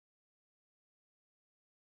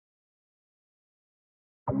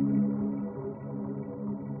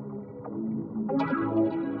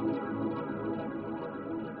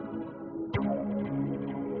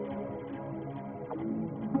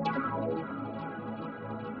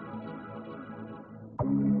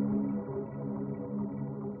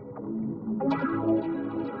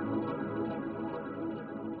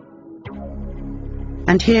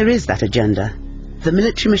And here is that agenda, the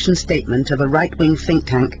military mission statement of a right-wing think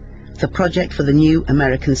tank, the Project for the New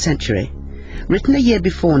American Century. Written a year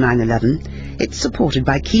before 9/11, it's supported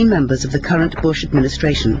by key members of the current Bush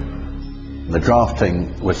administration. The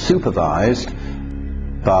drafting was supervised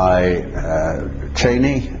by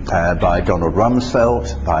Cheney, by Donald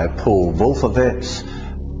Rumsfeld, by Paul Wolfowitz,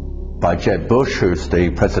 by Jeb Bush, who's the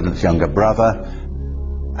president's younger brother,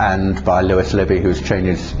 and by Lewis Libby, who's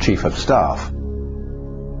Cheney's chief of staff.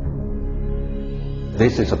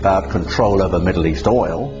 This is about control over Middle East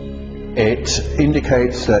oil. It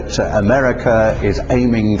indicates that America is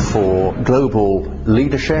aiming for global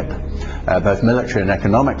leadership, both military and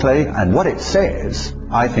economically, and what it says,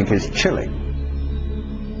 I think, is chilling.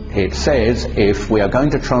 It says if we are going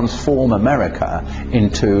to transform America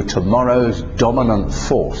into tomorrow's dominant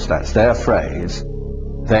force, that's their phrase,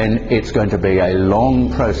 then it's going to be a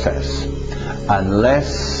long process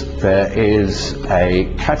unless there is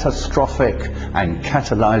a catastrophic and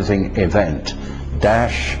catalyzing event,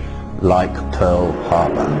 like Pearl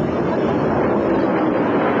Harbor.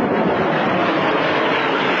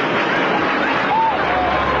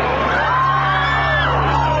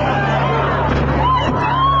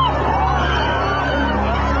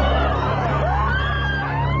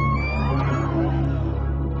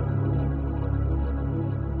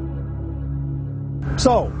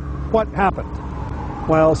 So, what happened?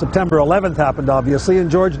 Well, September 11th happened, obviously, and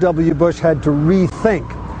George W. Bush had to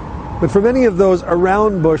rethink. But for many of those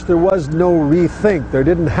around Bush, there was no rethink. There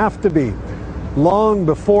didn't have to be. Long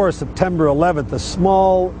before September 11th, a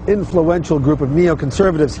small, influential group of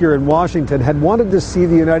neoconservatives here in Washington had wanted to see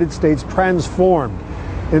the United States transformed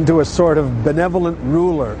into a sort of benevolent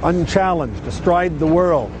ruler, unchallenged, astride the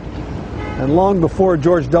world. And long before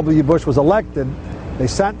George W. Bush was elected, they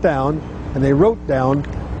sat down and they wrote down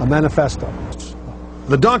a manifesto.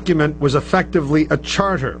 The document was effectively a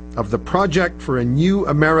charter of the Project for a New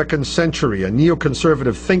American Century, a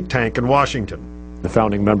neoconservative think tank in Washington. The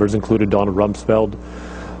founding members included Donald Rumsfeld,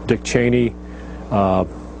 Dick Cheney, Paul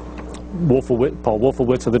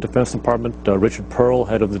Wolfowitz of the Defense Department, Richard Pearl,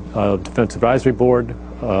 head of the Defense Advisory Board,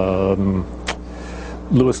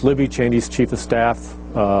 Lewis Libby, Cheney's chief of staff,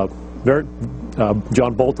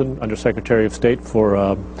 John Bolton, Undersecretary of State for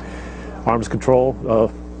Arms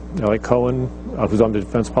Control, like Cohen, who's on the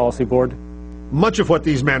Defense Policy Board. Much of what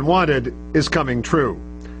these men wanted is coming true.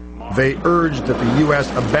 They urged that the U.S.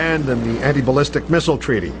 abandon the anti-ballistic missile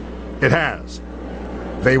treaty. It has.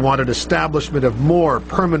 They wanted establishment of more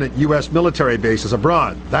permanent U.S. military bases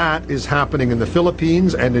abroad. That is happening in the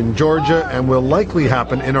Philippines and in Georgia and will likely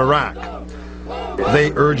happen in Iraq.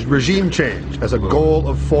 They urged regime change as a goal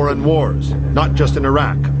of foreign wars, not just in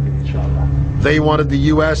Iraq. They wanted the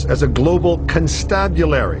U.S. as a global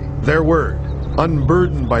constabulary, their word,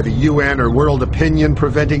 unburdened by the UN or world opinion,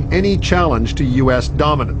 preventing any challenge to U.S.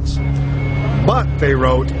 dominance. But, they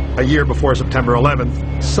wrote, a year before September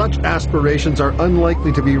 11th, such aspirations are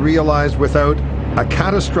unlikely to be realized without a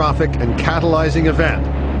catastrophic and catalyzing event,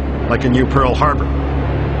 like a new Pearl Harbor.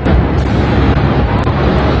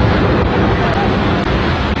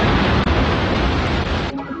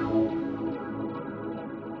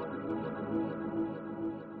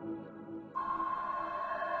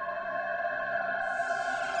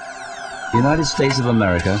 The United States of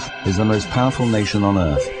America is the most powerful nation on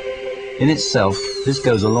earth. In itself, this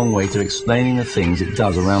goes a long way to explaining the things it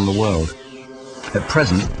does around the world. At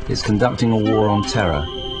present, it's conducting a war on terror,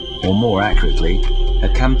 or more accurately, a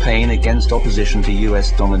campaign against opposition to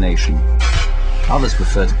US domination. Others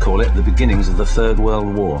prefer to call it the beginnings of the Third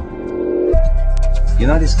World War. The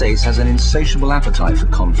United States has an insatiable appetite for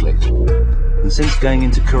conflict, and since going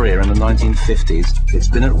into Korea in the 1950s, it's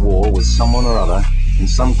been at war with someone or other in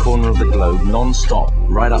some corner of the globe non-stop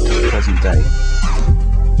right up to the present day.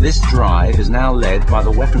 This drive is now led by the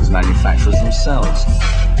weapons manufacturers themselves.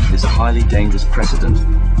 It is a highly dangerous precedent.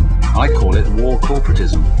 I call it war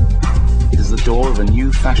corporatism. It is the door of a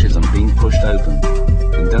new fascism being pushed open.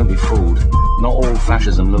 And don't be fooled, not all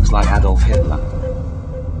fascism looks like Adolf Hitler.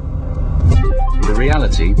 The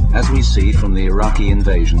reality, as we see from the Iraqi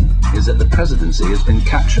invasion, is that the presidency has been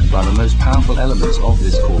captured by the most powerful elements of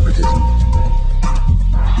this corporatism.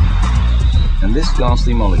 And this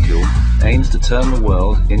ghastly molecule aims to turn the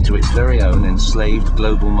world into its very own enslaved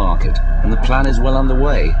global market, and the plan is well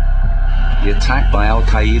underway. the attack by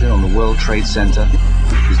Al-Qaeda on the World Trade Center,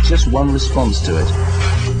 is just one response to it.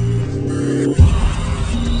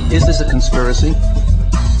 Is this a conspiracy?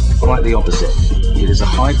 Quite the opposite. It is a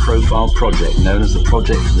high-profile project known as the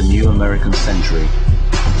Project for the New American Century.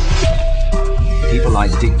 People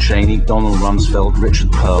like Dick Cheney, Donald Rumsfeld,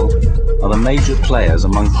 Richard Pearl are the major players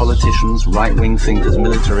among politicians, right-wing thinkers,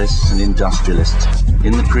 militarists and industrialists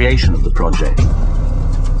in the creation of the project.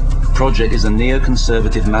 The project is a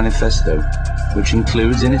neoconservative manifesto which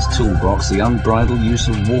includes in its toolbox the unbridled use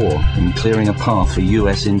of war in clearing a path for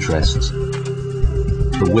US interests.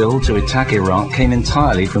 The will to attack Iraq came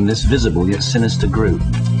entirely from this visible yet sinister group.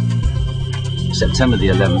 September the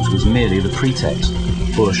 11th was merely the pretext.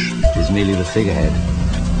 Bush is merely the figurehead.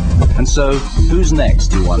 And so, who's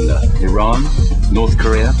next, you wonder? Iran? North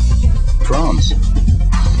Korea? France?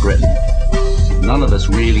 Britain? None of us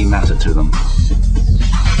really matter to them.